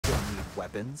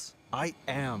weapons. I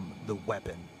am the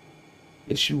weapon.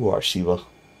 Yes, you are, Shiva.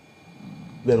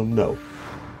 Let them know.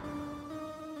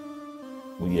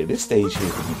 Well, yeah, this stage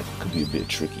here could be a bit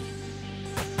tricky.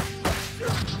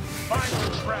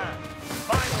 Final crash!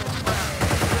 Final crash!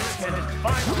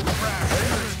 Final crash!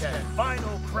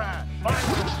 Final crash!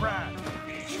 Final crash!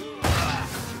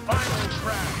 Final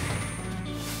crash!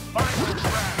 Final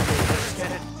crash!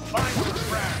 Final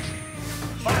crash!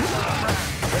 Final crash!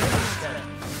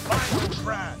 Final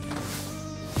crash!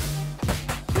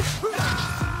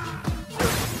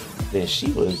 Then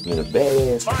Shiva has been a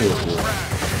badass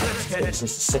character since the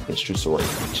second Streets of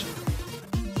Rage.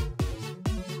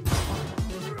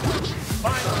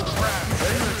 Final crash!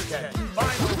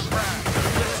 Final crash!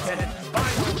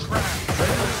 Final crash!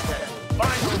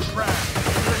 Final crash!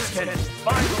 Final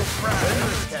crash!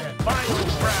 Final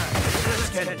crash!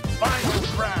 Final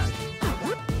crash!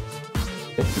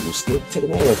 That people still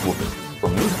taking ass whooping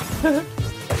from me.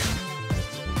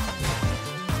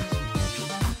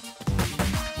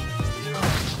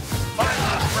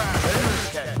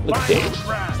 Look at that.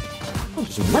 I'm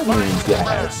just murdering these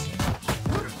guys.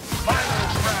 Final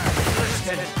crash!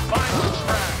 Final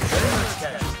crash!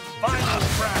 Final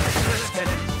crash!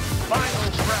 Final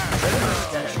crash!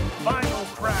 Final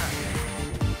crash!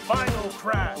 Final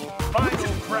crash!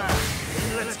 Final crash!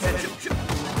 Let's get it!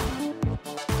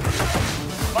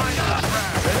 Final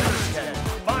crash!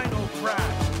 Final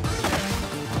crash!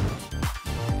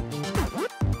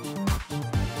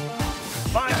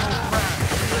 Final crash!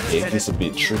 It gets a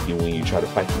bit tricky when you try to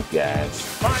fight these guys.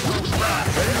 Final crash!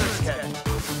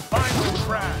 Final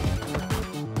crash!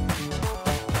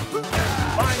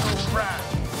 Final crash!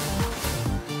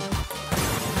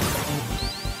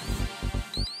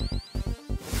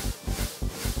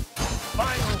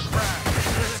 Final crash!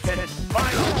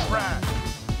 Final crash!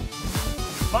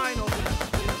 Final.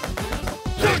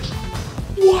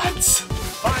 What?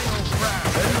 Final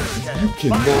crash! You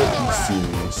cannot be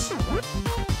serious.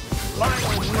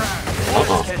 Final crash!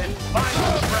 Uh-uh.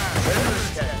 Final crash!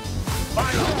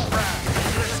 Final crash!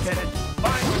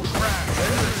 Final crash!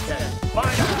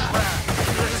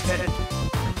 Final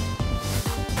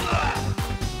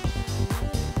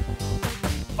crash! Final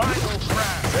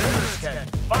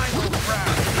crash!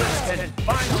 Final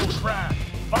crash! Final crash!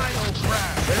 Final crash!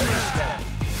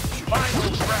 Final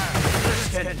crash!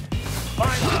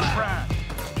 Final crash!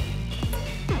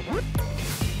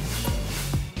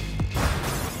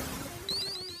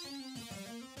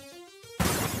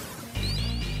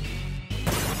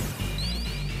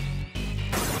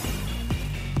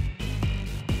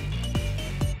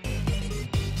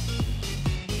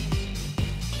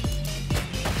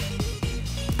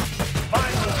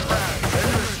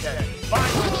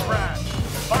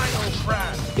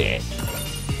 That.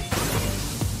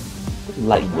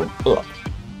 Light them up.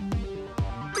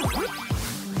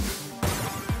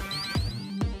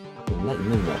 Lighten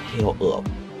them the hell up.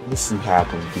 Let's see how I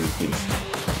can do this.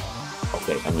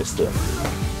 Okay, I messed up.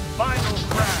 Final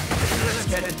crash. Let's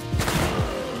get it.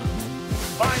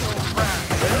 Final crash.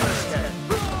 Let's get it.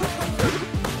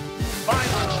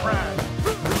 Final crash.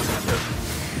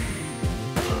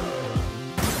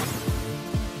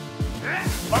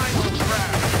 Final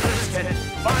crash. Let's get it.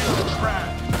 Final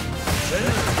crash.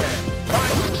 Let's get it.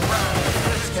 Final crash.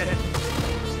 Let's get it.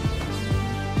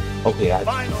 Okay,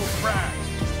 Final crash.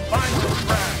 Final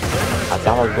crash. I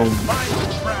thought I was gonna.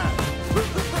 Final crash.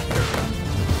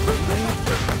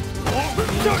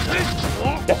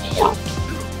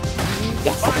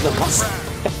 That's fucking up my.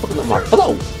 That's fucking up my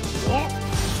flow.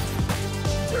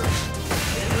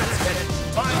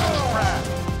 Final crash.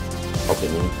 Okay,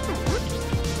 man.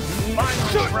 Final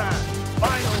crash.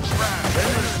 Final crash.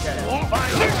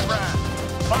 Final crash.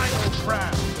 Final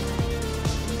crash.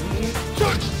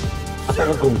 I thought I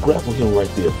was gonna grapple him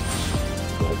right there.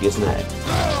 But I guess not.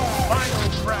 Final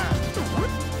crash.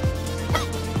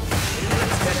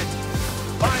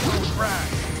 Final crash.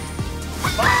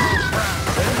 Final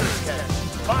crash.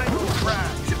 Final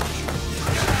crash.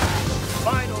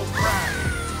 Final crash.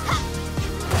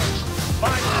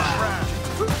 Final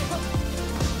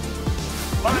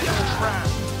crash. Final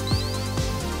crash.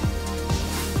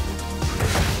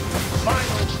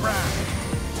 Final crash.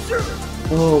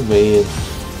 Oh man.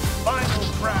 Final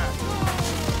crash.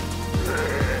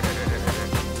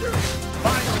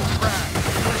 Final crash.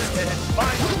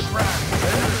 Final crash.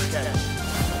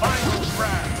 Final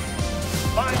crash.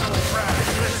 Final crash.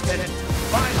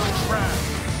 Final crash.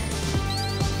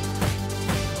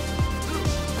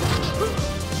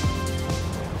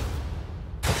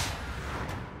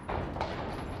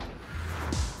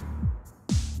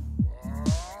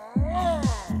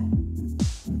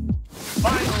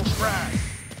 Final crash.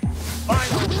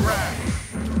 Final crash.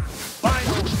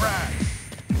 Final crash.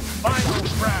 Final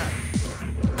crash.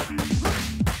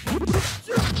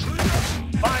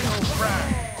 Final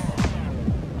crash.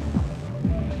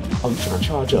 Oh, you trying to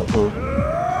charge up, huh?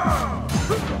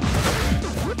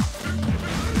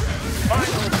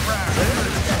 Final crash.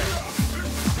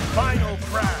 Final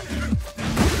crash.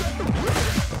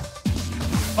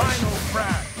 Final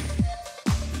crash.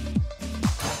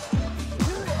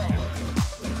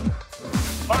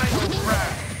 Final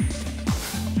crash.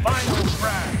 Final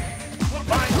crash.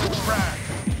 Final crash.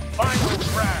 Final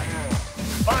crash.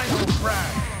 Final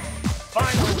crash.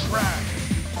 Final crash.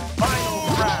 Final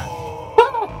crash.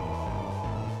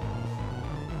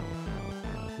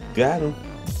 Got him.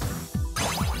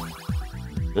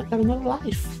 I got another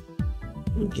life.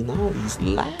 I'm getting all these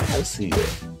lives here.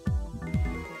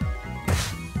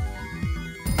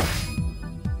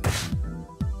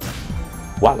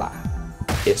 Voila.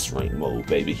 S rank mode,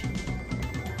 baby.